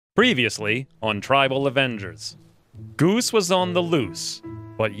Previously on Tribal Avengers, Goose was on the loose,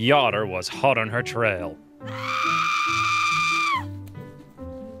 but Yotter was hot on her trail.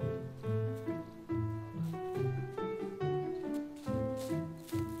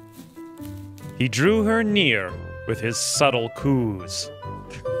 He drew her near with his subtle coos.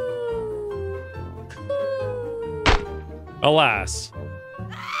 Alas,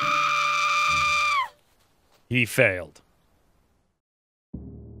 he failed.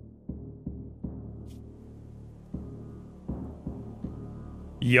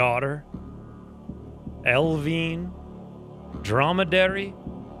 Yotter, Xwynns, Dromedary,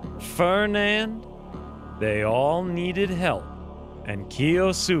 Fernand, they all needed help, and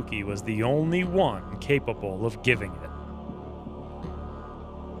Kiyosuke was the only one capable of giving it.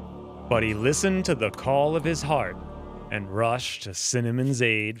 But he listened to the call of his heart and rushed to Cinnamon's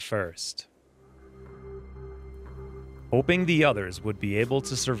aid first. Hoping the others would be able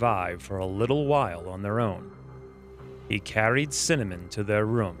to survive for a little while on their own, he carried Cinnamon to their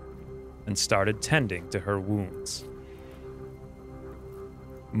room and started tending to her wounds.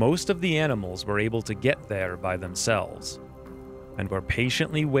 Most of the animals were able to get there by themselves and were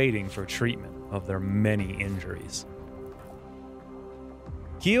patiently waiting for treatment of their many injuries.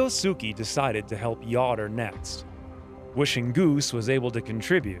 Kiyosuke decided to help Yotter next, wishing Goose was able to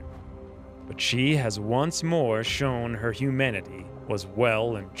contribute, but she has once more shown her humanity was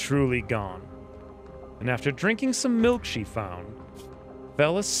well and truly gone, and after drinking some milk she found,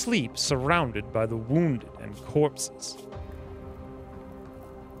 fell asleep surrounded by the wounded and corpses.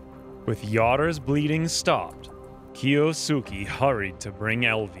 With Yotter's bleeding stopped, Kiyosuke hurried to bring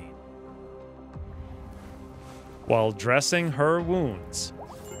Xwynns. While dressing her wounds,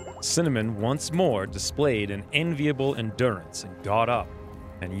 Cinnamon once more displayed an enviable endurance and got up,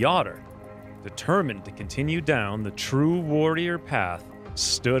 and Yotter, determined to continue down the true warrior path,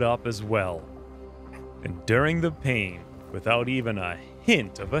 stood up as well, enduring the pain without even a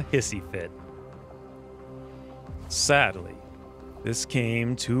hint of a hissy fit. Sadly, this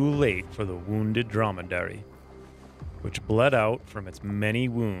came too late for the wounded dromedary, which bled out from its many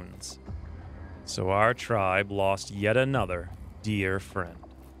wounds, so our tribe lost yet another dear friend.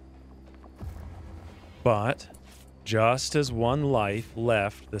 But just as one life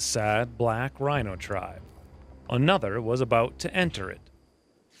left the sad black rhino tribe, another was about to enter it.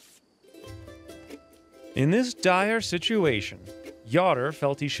 In this dire situation, Yotter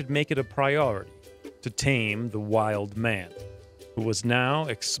felt he should make it a priority to tame the wild man, who was now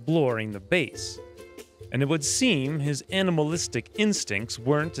exploring the base, and it would seem his animalistic instincts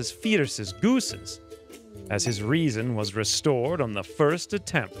weren't as fierce as Goose's, as his reason was restored on the first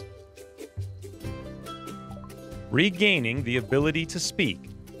attempt. Regaining the ability to speak,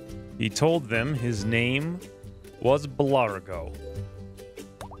 he told them his name was Blargo.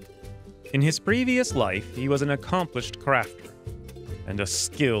 In his previous life, he was an accomplished crafter and a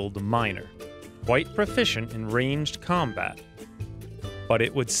skilled miner, quite proficient in ranged combat. But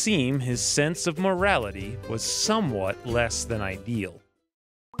it would seem his sense of morality was somewhat less than ideal.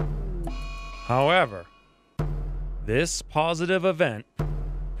 However, this positive event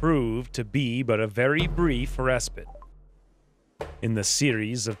proved to be but a very brief respite in the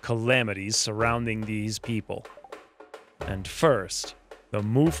series of calamities surrounding these people. And first, the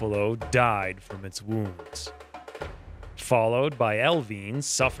Muffalo died from its wounds, followed by Xwynns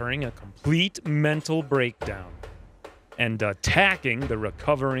suffering a complete mental breakdown and attacking the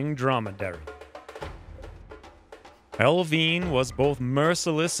recovering dromedary. Xwynns was both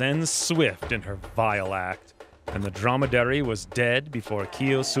merciless and swift in her vile act, and the dromedary was dead before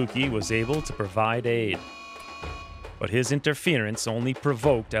Kiyosuke was able to provide aid. But his interference only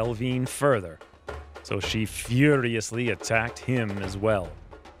provoked Xwynns further, so she furiously attacked him as well.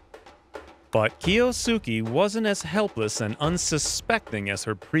 But Kiyosuke wasn't as helpless and unsuspecting as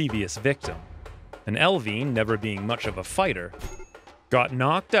her previous victim, and Xwynns, never being much of a fighter, got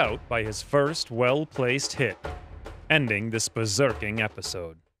knocked out by his first well-placed hit, ending this berserking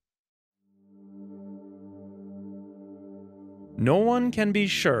episode. No one can be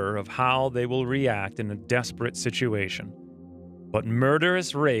sure of how they will react in a desperate situation, but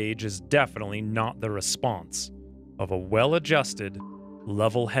murderous rage is definitely not the response of a well-adjusted,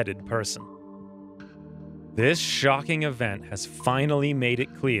 level-headed person. This shocking event has finally made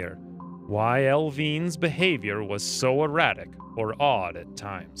it clear why Xwynns' behavior was so erratic or odd at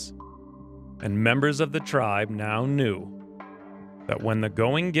times, and members of the tribe now knew that when the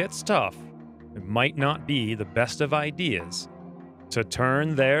going gets tough, it might not be the best of ideas to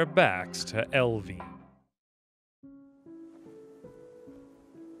turn their backs to Xwynns.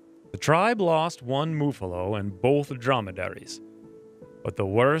 The tribe lost one Muffalo and both dromedaries, But the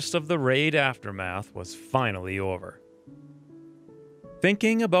worst of the raid aftermath was finally over.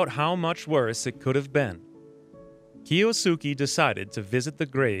 Thinking about how much worse it could have been, Kiyosuke decided to visit the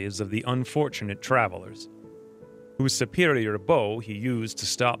graves of the unfortunate travelers, whose superior bow he used to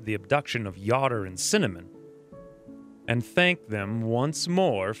stop the abduction of Yotter and Cinnamon, and thank them once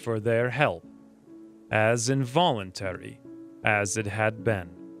more for their help, as involuntary as it had been.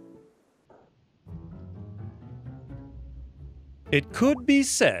 It could be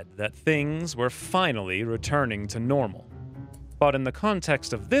said that things were finally returning to normal, but in the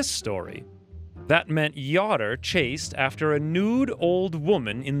context of this story, that meant Yotter chased after a nude old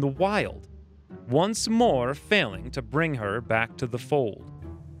woman in the wild, once more failing to bring her back to the fold.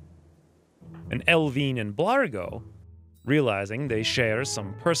 And Elvine and Blargo, realizing they share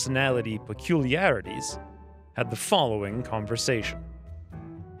some personality peculiarities, had the following conversation.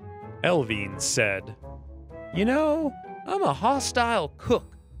 Elvine said, "You know, I'm a hostile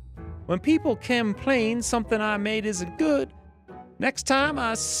cook. When people complain something I made isn't good, next time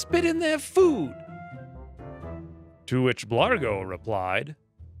I spit in their food." To which Blargo replied,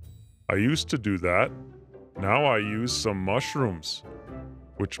 I used to do that. Now I use some mushrooms,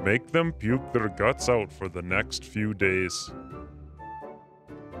 which make them puke their guts out for the next few days.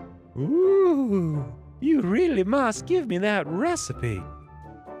 "Ooh, you really must give me that recipe.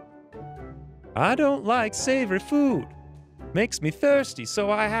 I don't like savory food. Makes me thirsty,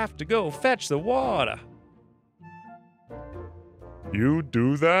 so I have to go fetch the water." You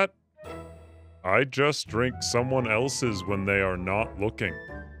do that? I just drink someone else's when they are not looking.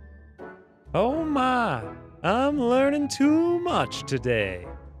 Oh my, I'm learning too much today.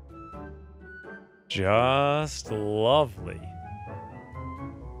 Just lovely.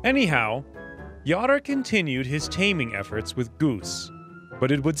 Anyhow, Yotter continued his taming efforts with Goose,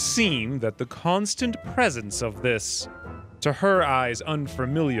 but it would seem that the constant presence of this, to her eyes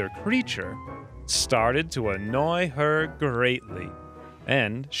unfamiliar creature, started to annoy her greatly,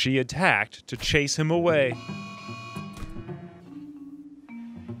 and she attacked to chase him away.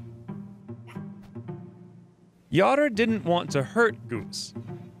 Yotter didn't want to hurt Goose,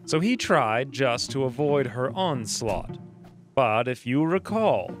 so he tried just to avoid her onslaught. But if you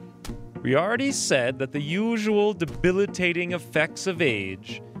recall, we already said that the usual debilitating effects of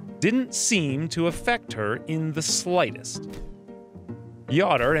age didn't seem to affect her in the slightest.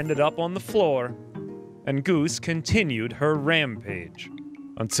 Yotter ended up on the floor, and Goose continued her rampage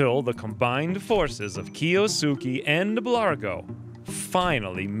until the combined forces of Kiyosuke and Blargo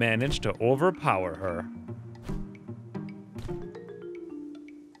finally managed to overpower her.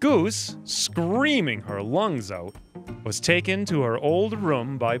 Goose, screaming her lungs out, was taken to her old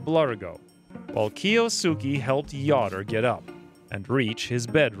room by Blargo, while Kiyosuke helped Yotter get up and reach his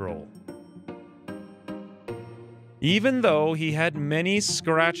bedroll. Even though he had many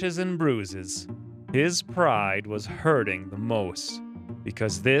scratches and bruises, his pride was hurting the most,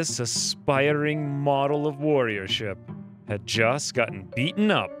 because this aspiring model of warriorship had just gotten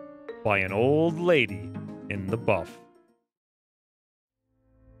beaten up by an old lady in the buff.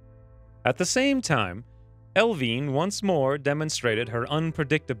 At the same time, Elvine once more demonstrated her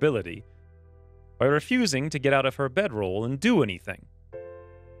unpredictability by refusing to get out of her bedroll and do anything.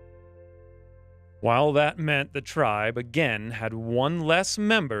 While that meant the tribe again had one less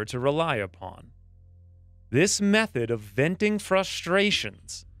member to rely upon, this method of venting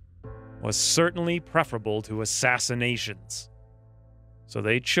frustrations was certainly preferable to assassinations, so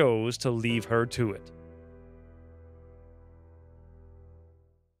they chose to leave her to it.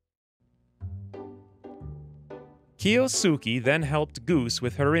 Kiyosuke then helped Goose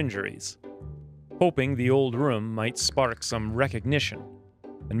with her injuries, hoping the old room might spark some recognition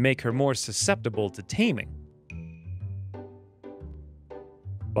and make her more susceptible to taming.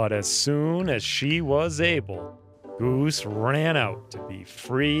 But as soon as she was able, Goose ran out to be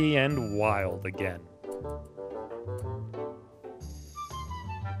free and wild again.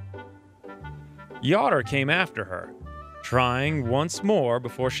 Yotter came after her, trying once more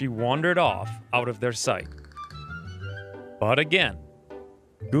before she wandered off out of their sight. But again,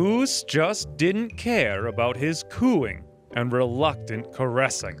 Goose just didn't care about his cooing and reluctant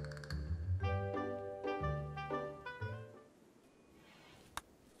caressing.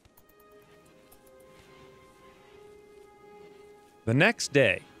 The next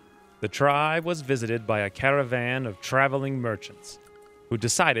day, the tribe was visited by a caravan of traveling merchants who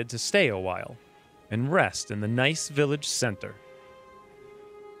decided to stay a while and rest in the nice village center.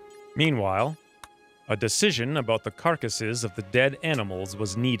 Meanwhile, a decision about the carcasses of the dead animals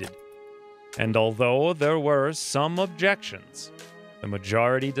was needed, and although there were some objections, the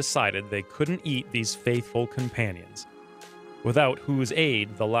majority decided they couldn't eat these faithful companions, without whose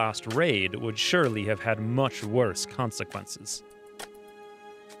aid the last raid would surely have had much worse consequences.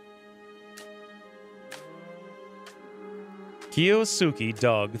 Kiyosuke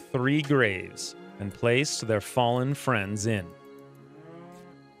dug 3 graves and placed their fallen friends in.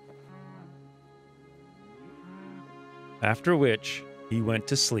 After which, he went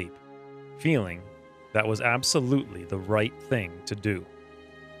to sleep, feeling that was absolutely the right thing to do.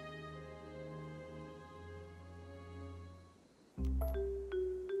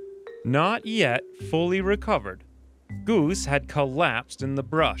 Not yet fully recovered, Goose had collapsed in the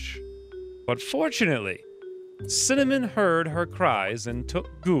brush. But fortunately, Cinnamon heard her cries and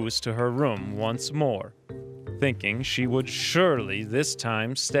took Goose to her room once more, thinking she would surely this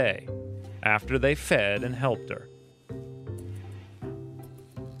time stay, after they fed and helped her.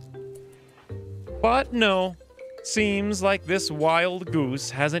 But no, seems like this wild goose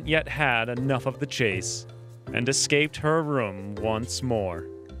hasn't yet had enough of the chase, and escaped her room once more.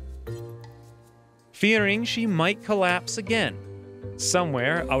 Fearing she might collapse again,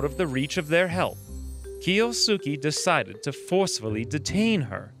 somewhere out of the reach of their help, Kiyosuke decided to forcefully detain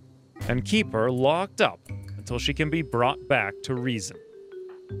her and keep her locked up until she can be brought back to reason.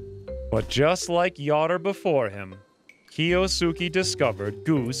 But just like Yotter before him, Kiyosuke discovered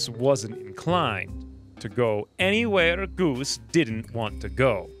Goose wasn't inclined to go anywhere Goose didn't want to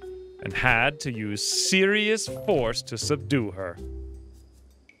go, and had to use serious force to subdue her.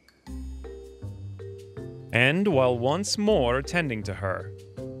 And while once more tending to her,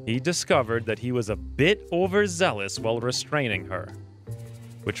 he discovered that he was a bit overzealous while restraining her,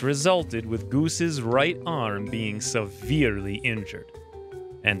 which resulted with Goose's right arm being severely injured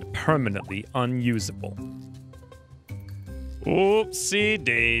and permanently unusable. Oopsie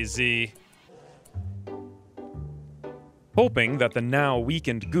daisy. Hoping that the now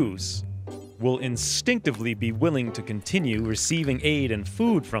weakened Goose will instinctively be willing to continue receiving aid and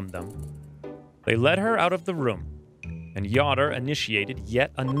food from them, they led her out of the room, and Yotter initiated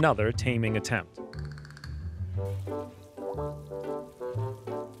yet another taming attempt.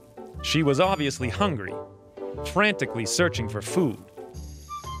 She was obviously hungry, frantically searching for food,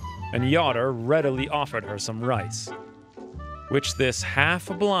 and Yotter readily offered her some rice, which this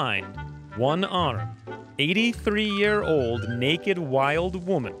half-blind, one-armed, 83-year-old naked wild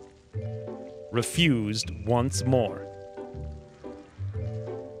woman refused once more.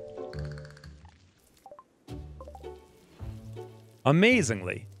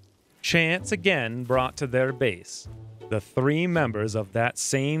 Amazingly, chance again brought to their base the 3 members of that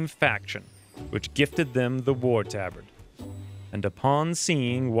same faction which gifted them the war tabard, and upon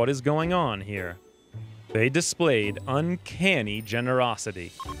seeing what is going on here, they displayed uncanny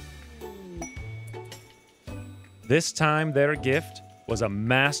generosity. This time their gift was a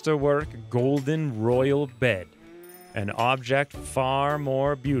masterwork golden royal bed, an object far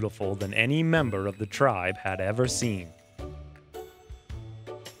more beautiful than any member of the tribe had ever seen.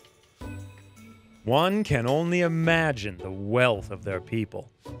 One can only imagine the wealth of their people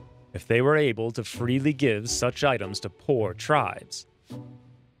if they were able to freely give such items to poor tribes.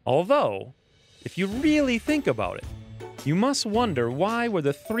 Although, if you really think about it, you must wonder why were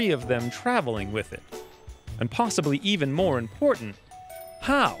the 3 of them traveling with it? And possibly even more important,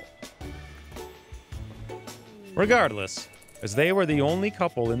 how? Regardless, as they were the only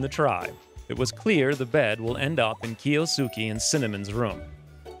couple in the tribe, it was clear the bed will end up in Kiyosuke and Cinnamon's room,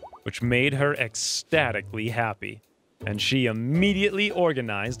 which made her ecstatically happy, and she immediately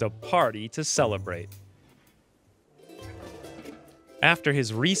organized a party to celebrate. After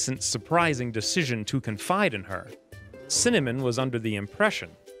his recent surprising decision to confide in her, Cinnamon was under the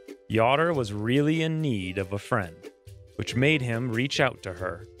impression Yotter was really in need of a friend, which made him reach out to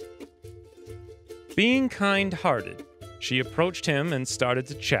her. Being kind-hearted, she approached him and started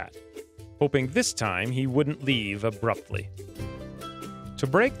to chat, hoping this time he wouldn't leave abruptly. To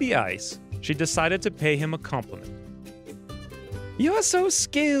break the ice, she decided to pay him a compliment. "You're so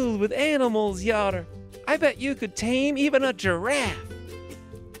skilled with animals, Yotter. I bet you could tame even a giraffe."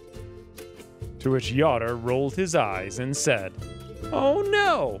 To which Yotter rolled his eyes and said, "Oh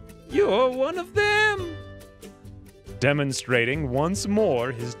no, you're one of them!" Demonstrating once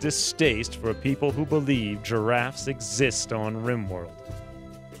more his distaste for people who believe giraffes exist on Rimworld.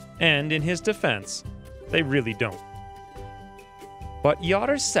 And in his defense, they really don't. But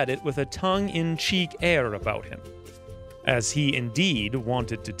Yotter said it with a tongue-in-cheek air about him, as he indeed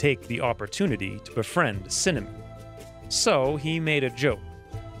wanted to take the opportunity to befriend Cinnamon. So he made a joke.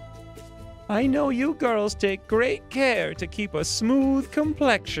 "I know you girls take great care to keep a smooth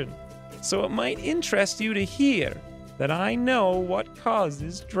complexion, so it might interest you to hear that I know what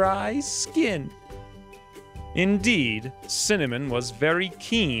causes dry skin." Indeed, Cinnamon was very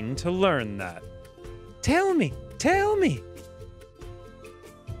keen to learn that. Tell me, tell me.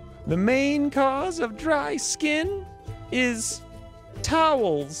 The main cause of dry skin is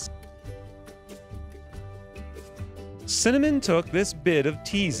towels. Cinnamon took this bit of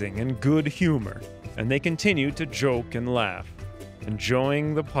teasing in good humor, and they continued to joke and laugh,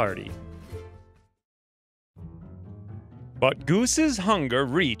 enjoying the party. But Goose's hunger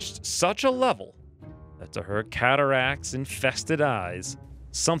reached such a level that to her cataracts-infested eyes,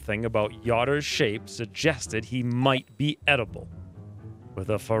 something about Yotter's shape suggested he might be edible. With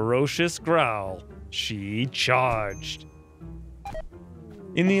a ferocious growl, she charged.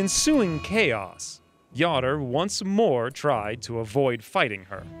 In the ensuing chaos, Yotter once more tried to avoid fighting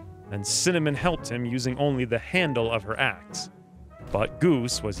her, and Cinnamon helped him using only the handle of her axe. But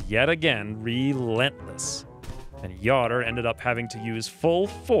Goose was yet again relentless, and Yotter ended up having to use full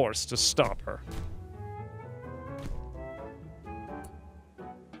force to stop her.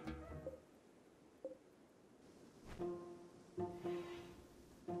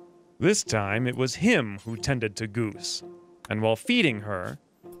 This time, it was him who tended to Goose, and while feeding her,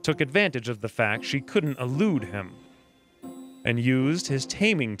 took advantage of the fact she couldn't elude him, and used his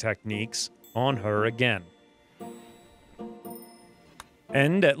taming techniques on her again.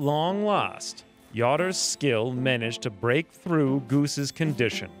 And at long last, Yotter's skill managed to break through Goose's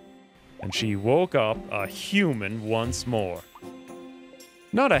condition, and she woke up a human once more.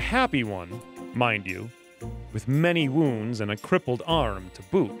 Not a happy one, mind you, with many wounds and a crippled arm to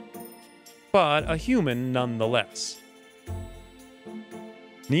boot, but a human nonetheless.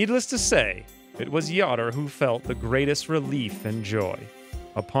 Needless to say, it was Yotter who felt the greatest relief and joy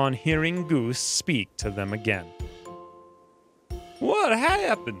upon hearing Goose speak to them again. What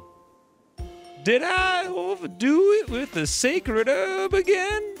happened? Did I overdo it with the sacred herb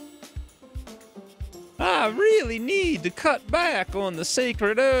again? I really need to cut back on the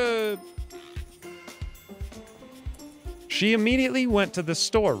sacred herb. She immediately went to the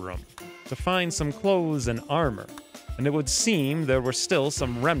storeroom to find some clothes and armor, and it would seem there were still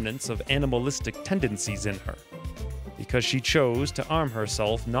some remnants of animalistic tendencies in her, because she chose to arm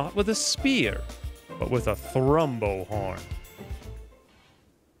herself not with a spear, but with a thrumbo horn.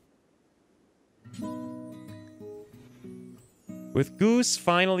 With Goose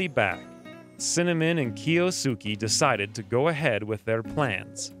finally back, Cinnamon and Kiyosuke decided to go ahead with their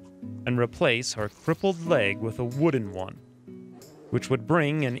plans and replace her crippled leg with a wooden one, which would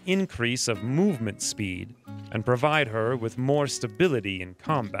bring an increase of movement speed and provide her with more stability in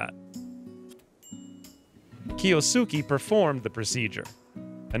combat. Kiyosuke performed the procedure,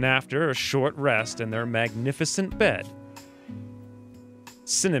 and after a short rest in their magnificent bed,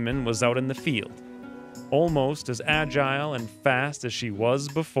 Cinnamon was out in the field, almost as agile and fast as she was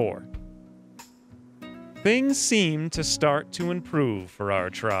before. Things seemed to start to improve for our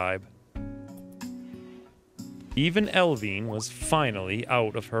tribe. Even Elvine was finally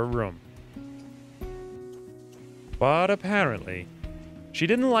out of her room. But apparently, she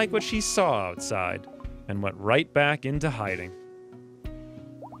didn't like what she saw outside and went right back into hiding.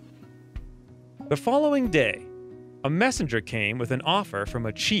 The following day, a messenger came with an offer from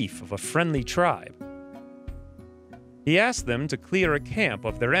a chief of a friendly tribe. He asked them to clear a camp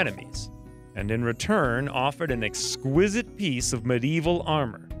of their enemies, and in return offered an exquisite piece of medieval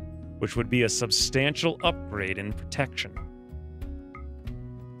armor, which would be a substantial upgrade in protection.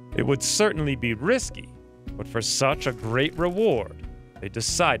 It would certainly be risky, but for such a great reward, they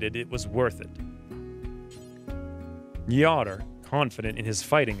decided it was worth it. Yotter, confident in his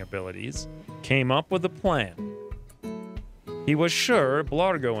fighting abilities, came up with a plan. He was sure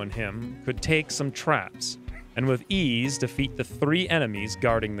Blargo and him could take some traps, and with ease defeat the 3 enemies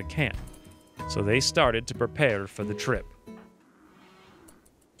guarding the camp, so they started to prepare for the trip.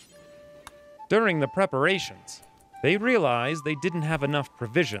 During the preparations, they realized they didn't have enough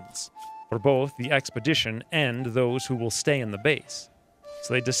provisions for both the expedition and those who will stay in the base,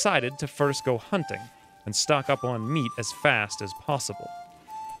 so they decided to first go hunting and stock up on meat as fast as possible.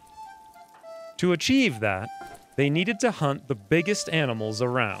 To achieve that, they needed to hunt the biggest animals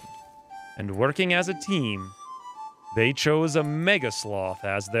around, and working as a team, they chose a mega sloth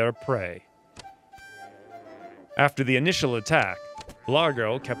as their prey. After the initial attack,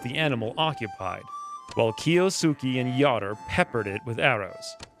 Blargo kept the animal occupied, while Kiyosuke and Yotter peppered it with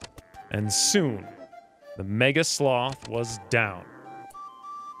arrows. And soon, the mega sloth was down.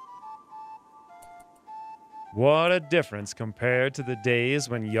 What a difference compared to the days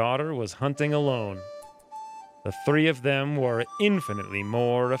when Yotter was hunting alone. The 3 of them were infinitely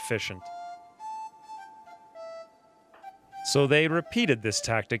more efficient. So they repeated this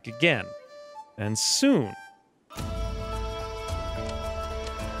tactic again, and soon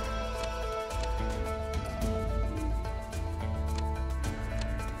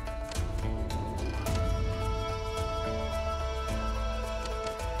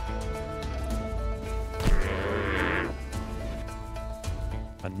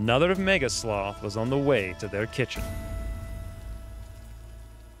another mega sloth was on the way to their kitchen.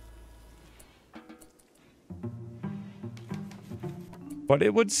 But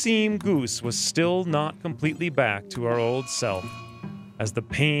it would seem Goose was still not completely back to her old self, as the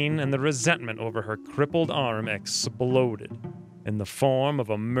pain and the resentment over her crippled arm exploded in the form of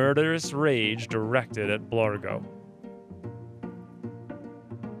a murderous rage directed at Blargo.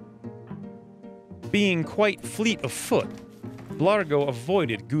 Being quite fleet of foot, Blargo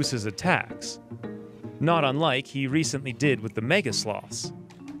avoided Goose's attacks, not unlike he recently did with the Megasloths,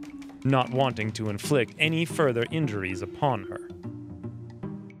 not wanting to inflict any further injuries upon her.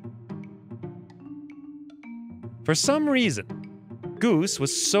 For some reason, Goose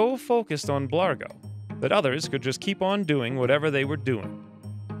was so focused on Blargo that others could just keep on doing whatever they were doing,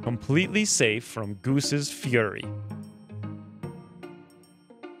 completely safe from Goose's fury.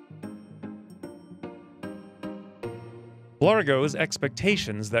 Blargo's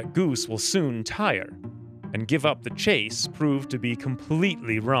expectations that Goose will soon tire and give up the chase proved to be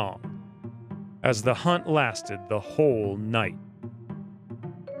completely wrong, as the hunt lasted the whole night.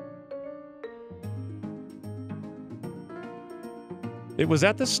 It was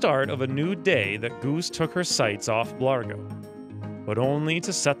at the start of a new day that Goose took her sights off Blargo, but only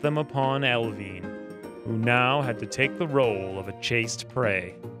to set them upon Elvine, who now had to take the role of a chased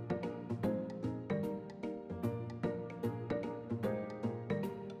prey.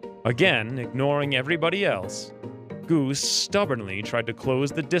 Again, ignoring everybody else, Goose stubbornly tried to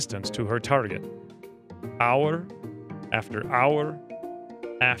close the distance to her target. Hour after hour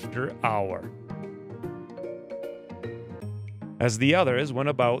after hour. As the others went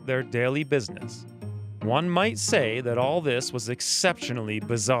about their daily business, one might say that all this was exceptionally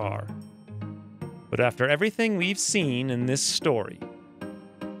bizarre. But after everything we've seen in this story,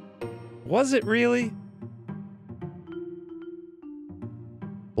 was it really?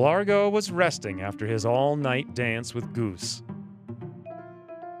 Blargo was resting after his all-night dance with Goose.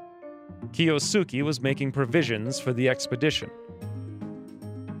 Kiyosuke was making provisions for the expedition.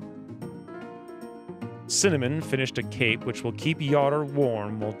 Cinnamon finished a cape which will keep Yotter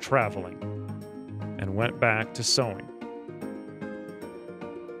warm while traveling, and went back to sewing.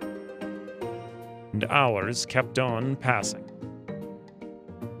 And hours kept on passing.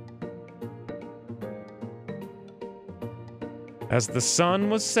 As the sun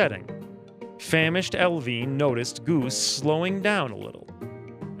was setting, famished Elvine noticed Goose slowing down a little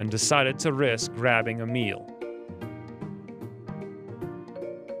and decided to risk grabbing a meal.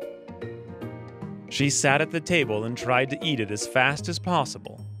 She sat at the table and tried to eat it as fast as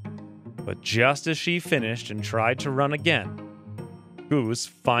possible, but just as she finished and tried to run again, Goose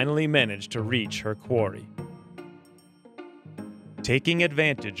finally managed to reach her quarry. Taking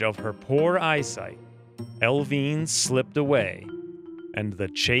advantage of her poor eyesight, Elvine slipped away, and the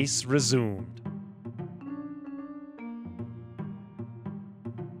chase resumed.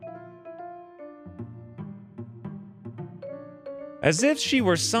 As if she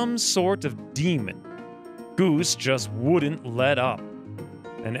were some sort of demon, Goose just wouldn't let up,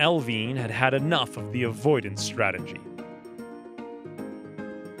 and Elvine had had enough of the avoidance strategy.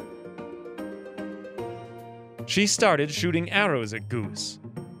 She started shooting arrows at Goose,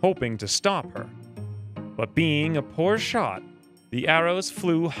 hoping to stop her, but being a poor shot, the arrows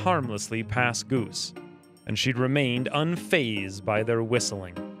flew harmlessly past Goose, and she remained unfazed by their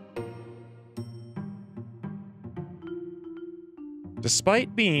whistling.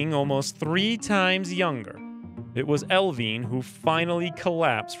 Despite being almost 3 times younger, it was Elvine who finally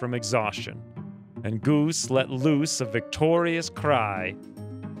collapsed from exhaustion, and Goose let loose a victorious cry,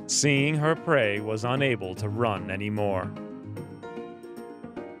 seeing her prey was unable to run anymore.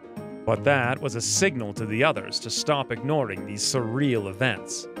 But that was a signal to the others to stop ignoring these surreal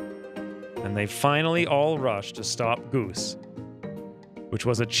events, and they finally all rushed to stop Goose, which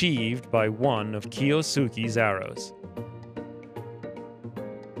was achieved by one of Kiyosuke's arrows.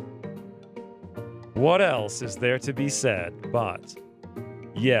 What else is there to be said but,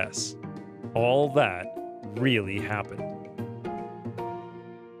 yes, all that really happened.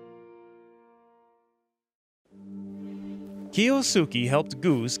 Kiyosuke helped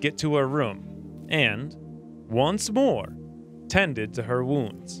Goose get to her room and, once more, tended to her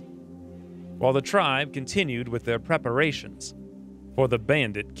wounds, while the tribe continued with their preparations for the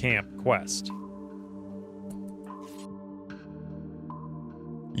bandit camp quest.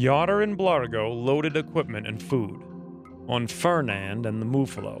 Yotter and Blargo loaded equipment and food on Fernand and the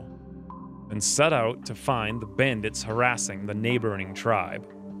Muffalo, and set out to find the bandits harassing the neighboring tribe.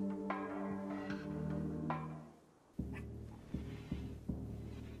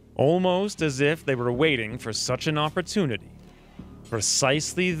 Almost as if they were waiting for such an opportunity,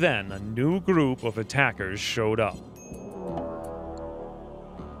 Precisely then, a new group of attackers showed up.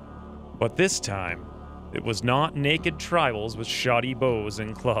 But this time, it was not naked tribals with shoddy bows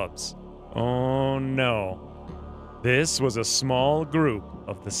and clubs. Oh no. This was a small group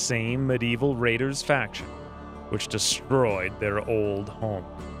of the same medieval raiders faction, which destroyed their old home.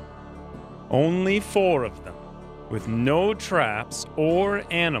 Only 4 of them, with no traps or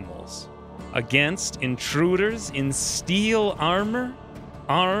animals, against intruders in steel armor,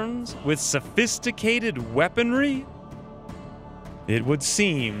 armed with sophisticated weaponry? It would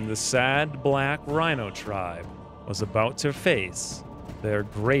seem the sad Black Rhino tribe was about to face their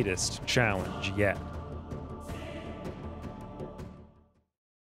greatest challenge yet.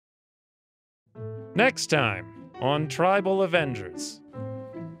 Next time on Tribal Avengers,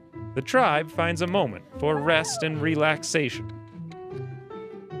 the tribe finds a moment for rest and relaxation.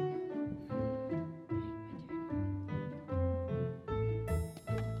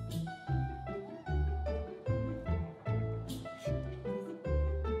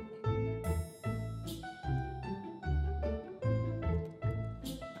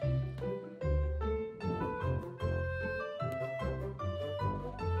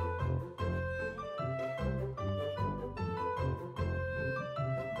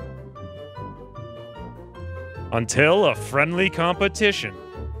 Until a friendly competition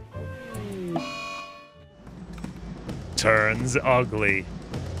turns ugly.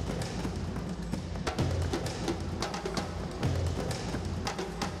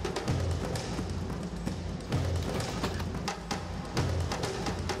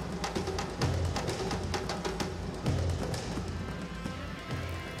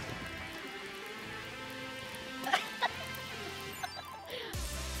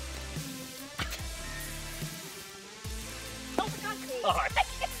 God.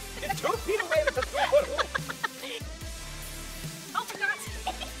 It's 2 feet away with the throw. Oh, for God's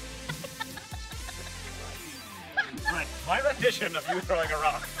sake. My rendition of you throwing a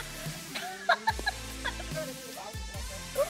rock.